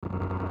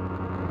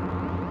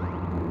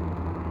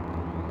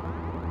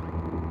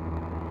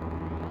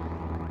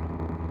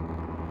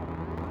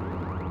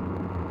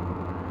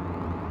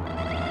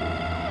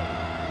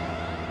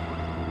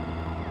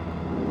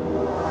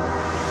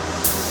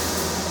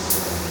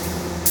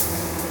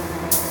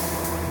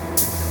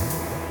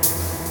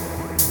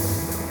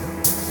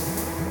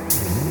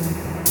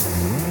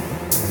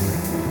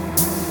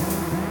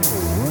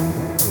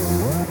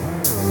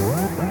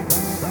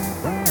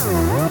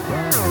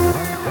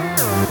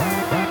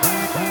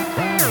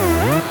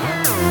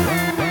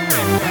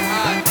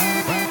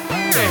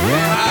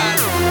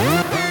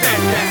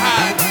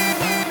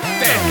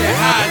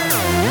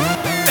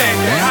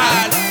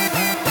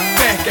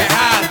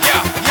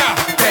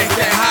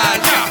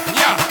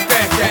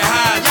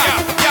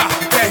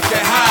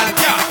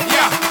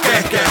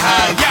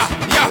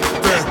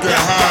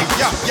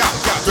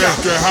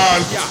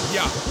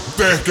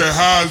tehke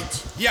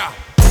häält.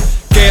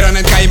 Keeran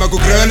end käima kui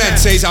Kroenen,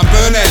 seisan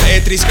põõnel,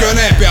 Eetris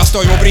kõne, peas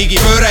toimub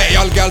riigipööre,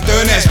 Jalgealt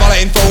õõnes,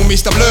 Valeinfo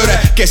ummistab lõõre,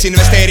 kes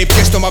investeerib,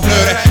 kes tommab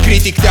nööre,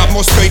 Kriitik teab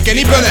must kõike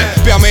nii põnev,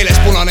 pea meeles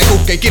punane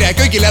kukk ei kire,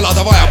 kõigil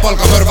elada vaja,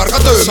 palgamõrvar ka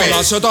töömees.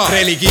 Salasõda,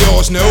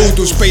 religioosne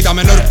õudus,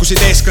 peidame nõrkusi,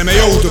 teeskleme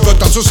jõudu,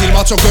 võtan su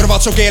silmad, su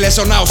kõrvad, su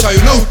keeles on näos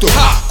aju nõutu.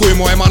 Kui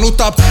mu ema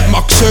nutab,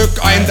 maks söök,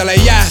 endale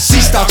ei jää,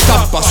 siis tahaks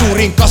tappa, suur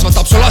ring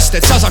kasvatab su last,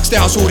 et sa saaks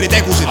teha suuri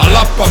tegusid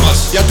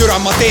lappamas. Ja türa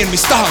ma teen,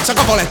 mis tahan, sa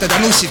ka valetad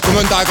ja nussid, kui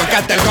mõnda aega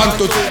kätel kantud.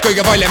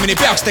 Kõige valjemini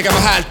peaks tegema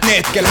häält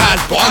need, kel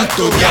häält po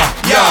antud. Ja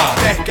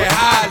tehke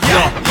häält,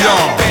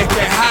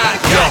 tehke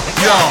häält,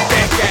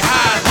 tehke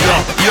häält,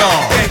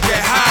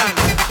 tehke häält.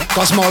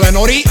 Kas ma olen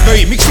ori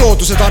või miks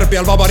looduse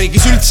tarbijal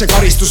vabariigis üldse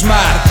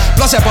karistusmäär?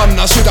 Lase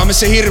panna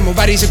südamesse hirmu,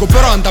 värise kui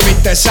põranda,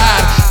 mitte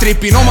säär.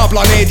 Tripin oma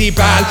planeedi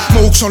pääl,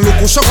 mu uks on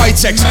lukus, so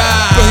kaitseks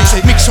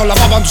põhjuseid, miks olla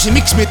vabandusi,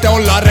 miks mitte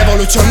olla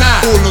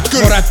revolutsionäär. Kuulnud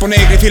küll, no räpp on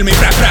eegrifilmi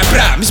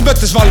prä, mis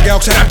mõttes valge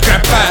jaoks see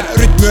räpp-räpp-päär.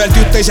 Rütm ühelt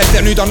jutt teiselt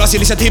ja nüüd on asi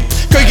lihtsalt hipp.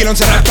 Kõigil on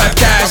see räpp-päev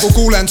käes, nagu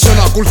kuulen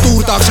sõna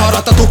kultuur tahaks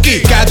haarata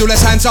tuki. Käed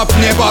üles, hands up,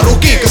 nii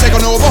ebaruki, kas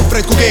ega nõuab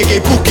ohvreid, kui keegi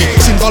ei puki.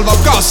 Sind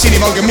valvab kaas,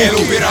 sini-valge muki.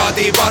 Elu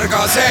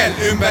Piraadipargasel,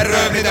 ümber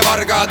röövnide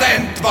vargad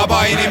end,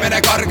 vaba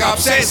inimene kargab,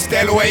 sest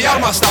elu ei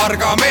armasta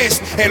arga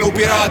meest. Elu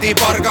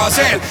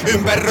Piraadipargasel,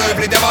 ümber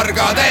röövnide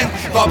vargad end,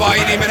 vaba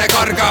inimene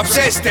kargab,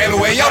 sest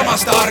elu ei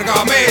armasta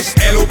arga meest.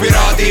 Elu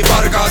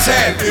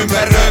Piraadipargasel,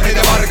 ümber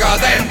röövnide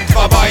vargad end,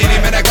 vaba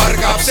inimene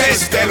kargab,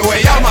 sest elu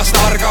ei armasta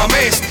arga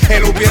meest.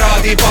 Elu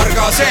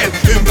Piraadipargasel,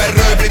 ümber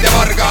röövnide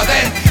vargad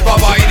end,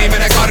 vaba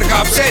inimene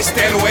kargab, sest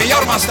elu ei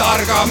armasta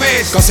arga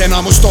meest. Kas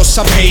enamus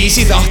tossab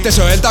heisi,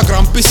 tahtes öelda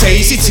krampis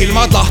seisid,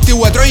 silmad lahti,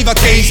 uued rõivad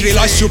Keisril,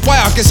 asju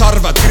paja, kes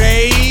arvad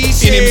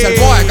crazy. Inimesel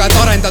poega, et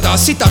arendada,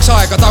 sitaks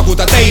aega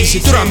taguda teisi.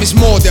 Türa mis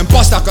moodi on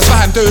pastakas,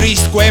 vähem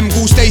tööriist kui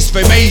M16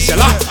 või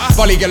meisel.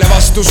 Vali kelle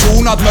vastu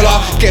suunad möla,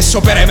 kes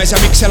su peremees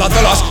ja miks elad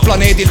võlas.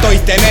 Planeedil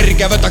toite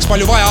energia võtaks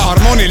palju vaja,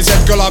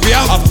 harmooniliselt kõlab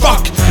jah.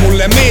 Fuck,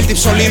 mulle meeldib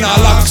solina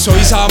laks, su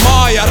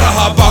isamaa ja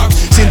rahapakk.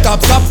 Sind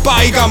tahab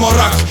tappa iga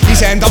morrak,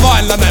 iseenda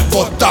vaenlane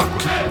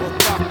potak.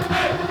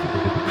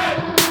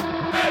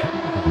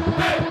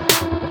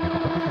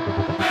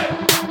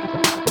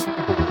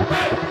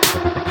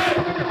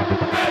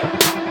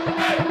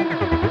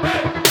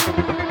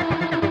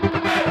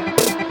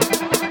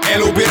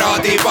 Elu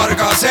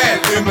Piraadipargasel,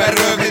 ümber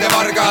röövnide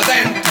vargad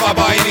end,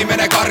 vaba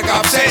inimene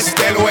kargab, sest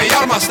elu ei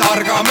armasta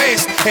arga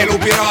meest. Elu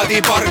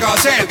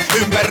Piraadipargasel,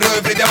 ümber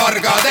röövnide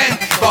vargad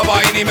end, vaba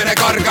inimene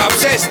kargab,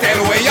 sest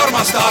elu ei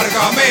armasta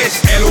arga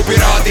meest. Elu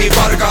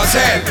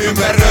Piraadipargasel,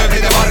 ümber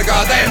röövnide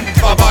vargad end,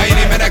 vaba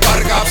inimene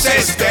kargab,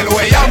 sest elu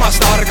ei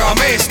armasta arga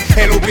meest.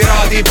 Elu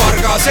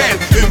Piraadipargasel,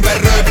 ümber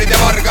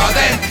röövnide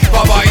vargad end,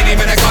 vaba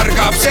inimene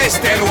kargab,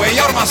 sest elu ei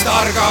armasta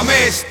arga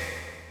meest.